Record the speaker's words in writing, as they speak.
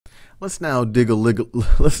Let's now dig a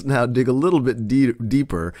little bit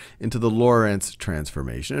deeper into the Lorentz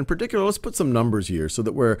transformation. In particular, let's put some numbers here so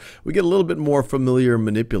that we get a little bit more familiar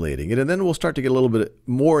manipulating it, and then we'll start to get a little bit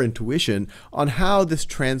more intuition on how this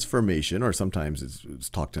transformation, or sometimes it's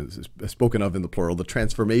spoken of in the plural, the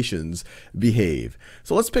transformations behave.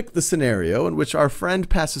 So let's pick the scenario in which our friend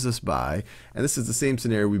passes us by, and this is the same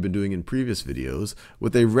scenario we've been doing in previous videos,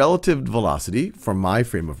 with a relative velocity, from my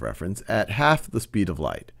frame of reference, at half the speed of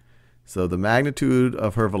light. So the magnitude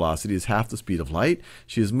of her velocity is half the speed of light.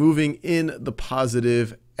 She is moving in the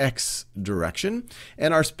positive x direction.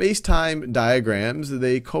 And our space-time diagrams,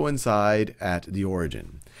 they coincide at the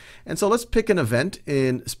origin. And so let's pick an event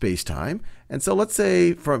in space-time. And so let's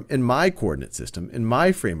say in my coordinate system, in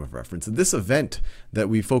my frame of reference, this event that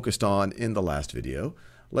we focused on in the last video,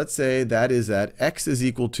 let's say that is at x is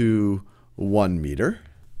equal to 1 meter.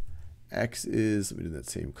 X is, let me do that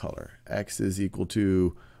same color. X is equal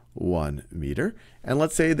to 1 meter. And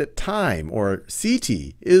let's say that time, or CT,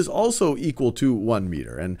 is also equal to 1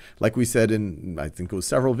 meter. And like we said in, I think it was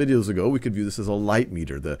several videos ago, we could view this as a light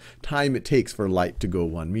meter, the time it takes for light to go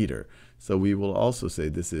 1 meter. So we will also say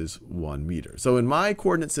this is 1 meter. So in my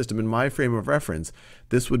coordinate system, in my frame of reference,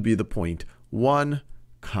 this would be the point 1,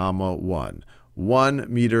 1.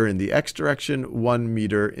 1 meter in the x direction, 1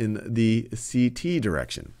 meter in the CT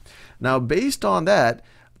direction. Now, based on that,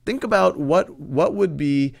 think about what would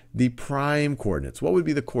be the prime coordinates. What would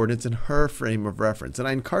be the coordinates in her frame of reference? And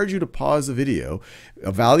I encourage you to pause the video,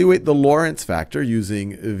 evaluate the Lorentz factor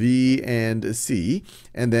using V and C,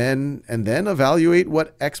 and then evaluate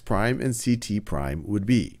what x prime and CT prime would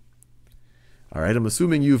be. All right, I'm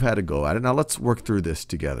assuming you've had a go at it. Now let's work through this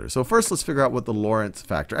together. So first, let's figure out what the Lorentz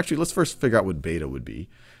factor. Actually, let's first figure out what beta would be.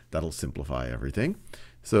 That'll simplify everything.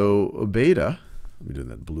 So beta, let me do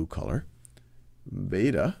that blue color.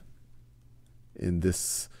 Beta, in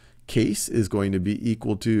this case, is going to be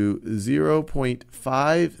equal to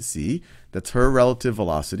 0.5 c. That's her relative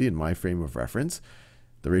velocity in my frame of reference.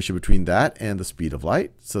 The ratio between that and the speed of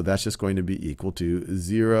light. So that's just going to be equal to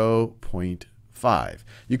 0.5.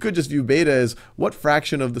 You could just view beta as what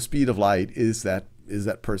fraction of the speed of light is that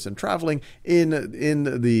person traveling in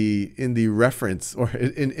the reference, or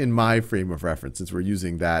in my frame of reference, since we're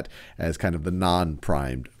using that as kind of the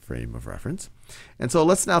non-primed frame of reference. And so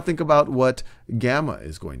let's now think about what gamma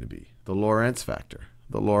is going to be, the Lorentz factor.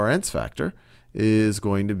 The Lorentz factor is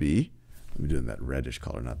going to be, let me do it in that reddish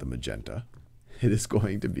color, not the magenta. It is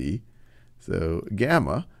going to be, so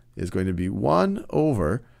gamma is going to be 1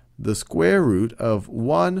 over the square root of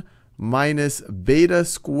 1 minus beta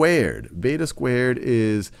squared. Beta squared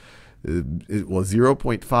is, well,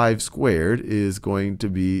 0.5 squared is going to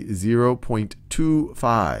be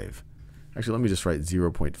 0.25. Actually, let me just write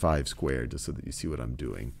 0.5 squared just so that you see what I'm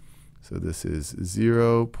doing. So this is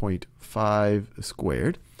 0.5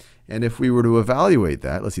 squared. And if we were to evaluate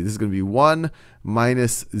that, let's see, this is going to be 1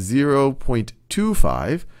 minus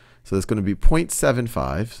 0.25. So that's going to be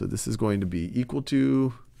 0.75. So this is going to be equal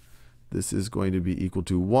to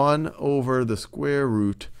 1 over the square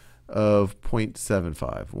root of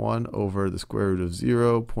 0.75. 1 over the square root of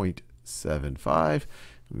 0.75. Let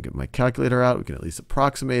me get my calculator out. We can at least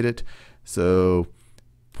approximate it. So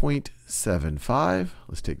 0.75,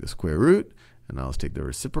 let's take the square root, and now let's take the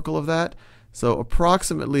reciprocal of that. So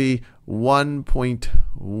approximately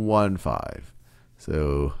 1.15.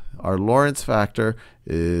 So our Lorentz factor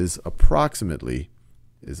is approximately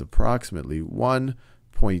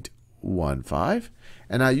 1.15.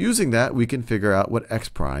 And now using that, we can figure out what x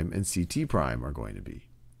prime and CT prime are going to be.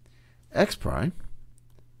 X prime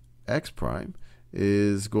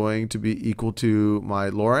is going to be equal to my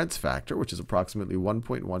Lorentz factor, which is approximately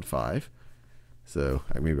 1.15. So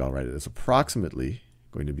maybe I'll write it as approximately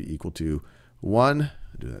going to be equal to 1,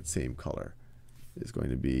 do that same color, is going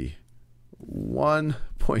to be 1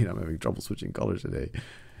 point, I'm having trouble switching colors today,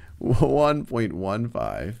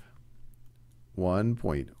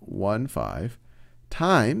 1.15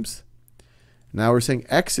 times, now we're saying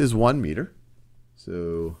x is 1 meter,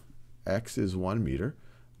 so x is 1 meter,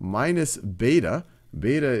 minus beta.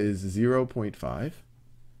 Beta is 0.5.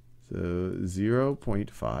 So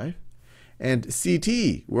 0.5. And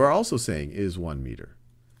CT, we're also saying is 1 meter.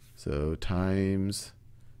 So times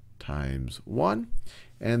 1.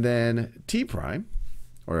 And then T prime,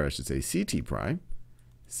 or I should say CT prime.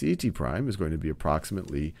 CT prime is going to be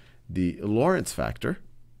approximately the Lorentz factor.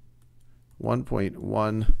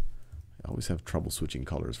 1.1. I always have trouble switching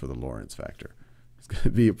colors for the Lorentz factor. It's going to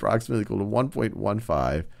be approximately equal to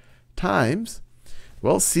 1.15 times,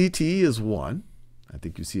 well, CT is 1. I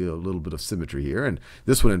think you see a little bit of symmetry here, and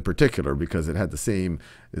this one in particular because it had the same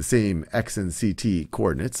x and ct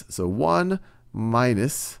coordinates. So 1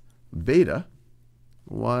 minus beta,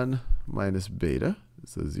 1 minus beta,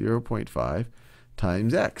 so 0.5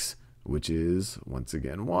 times x, which is, once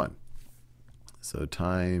again, 1. So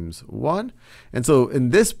times 1. And so in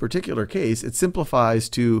this particular case, it simplifies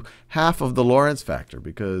to half of the Lorentz factor,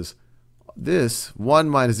 because this 1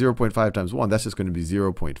 minus 0.5 times 1, that's just going to be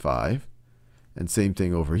 0.5. And same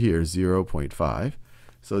thing over here, 0.5.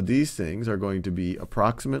 So these things are going to be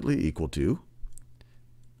approximately equal to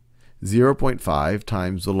 0.5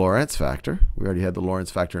 times the Lorentz factor. We already had the Lorentz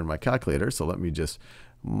factor in my calculator, so let me just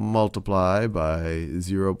multiply by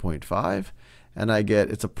 0.5. And I get,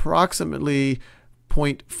 it's approximately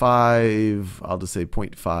 0.5, I'll just say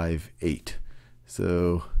 0.58.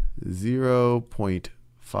 So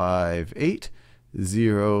 0.58,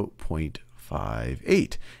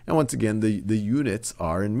 0.58. And once again, the units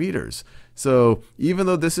are in meters. So even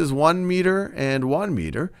though this is 1 meter and 1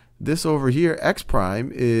 meter, this over here, x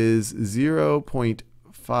prime, is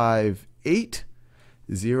 0.58,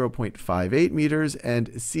 0.58 meters,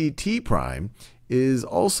 and ct prime is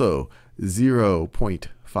also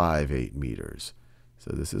 0.58 meters.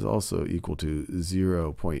 So this is also equal to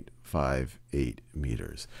 0.58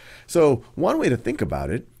 meters. So one way to think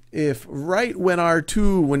about it, if right when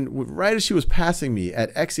right as she was passing me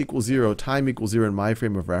at x equals 0, time equals 0 in my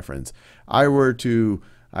frame of reference, I were to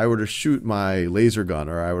shoot my laser gun,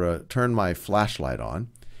 or I were to turn my flashlight on,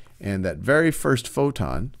 and that very first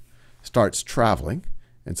photon starts traveling,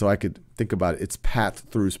 and so I could think about its path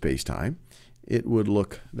through space-time. It would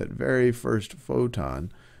look, that very first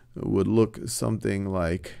photon would look something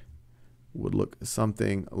like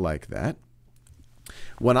that.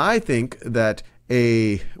 When I think that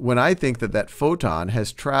that photon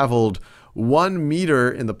has traveled 1 meter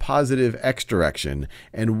in the positive x direction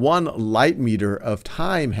and 1 light meter of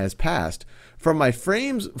time has passed, from my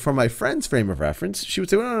friend's frame of reference, she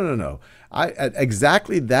would say, no. At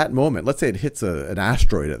exactly that moment, let's say it hits an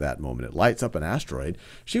asteroid at that moment, it lights up an asteroid,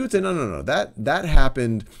 she would say, no, that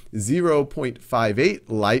happened 0.58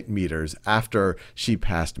 light meters after she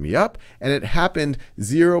passed me up, and it happened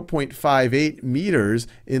 0.58 meters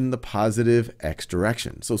in the positive x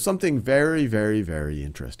direction. So something very, very, very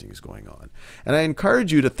interesting is going on. And I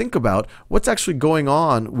encourage you to think about what's actually going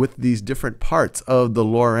on with these different parts of the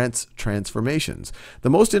Lorentz transformations. The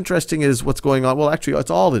most interesting is what's going on, well, actually, it's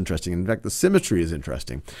all interesting. In fact, the symmetry is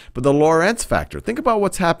interesting. But the Lorentz factor, think about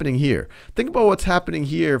what's happening here. Think about what's happening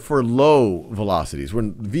here for low velocities,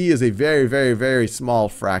 when v is a very, very, very small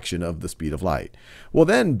fraction of the speed of light. Well,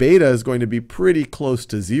 then beta is going to be pretty close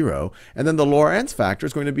to 0, and then the Lorentz factor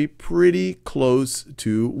is going to be pretty close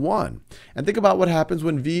to 1. And think about what happens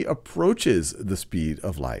when v approaches the speed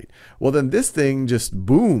of light. Well, then this thing just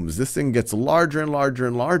booms. This thing gets larger and larger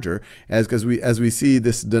and larger as we see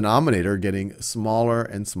this denominator getting smaller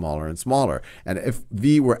and smaller and smaller. And if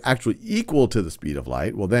v were actually equal to the speed of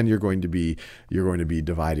light, well, then you're going to be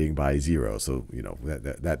dividing by 0. So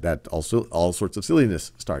that also all sorts of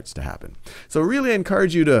silliness starts to happen. So really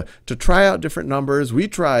encourage you to try out different numbers. We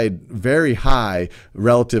tried very high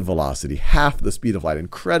relative velocity, half the speed of light,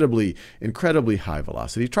 incredibly high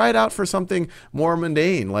velocity. Try it out for something more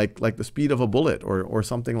mundane, like the speed of a bullet or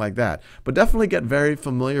something like that. But definitely get very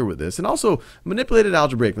familiar with this, and also manipulate it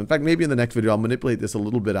algebraically. In fact, maybe in the next video I'll manipulate this a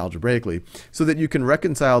little bit algebraically so that you can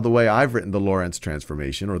reconcile the way I've written the Lorentz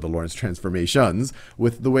transformation or the Lorentz transformations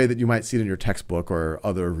with the way that you might see it in your textbook or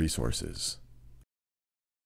other resources.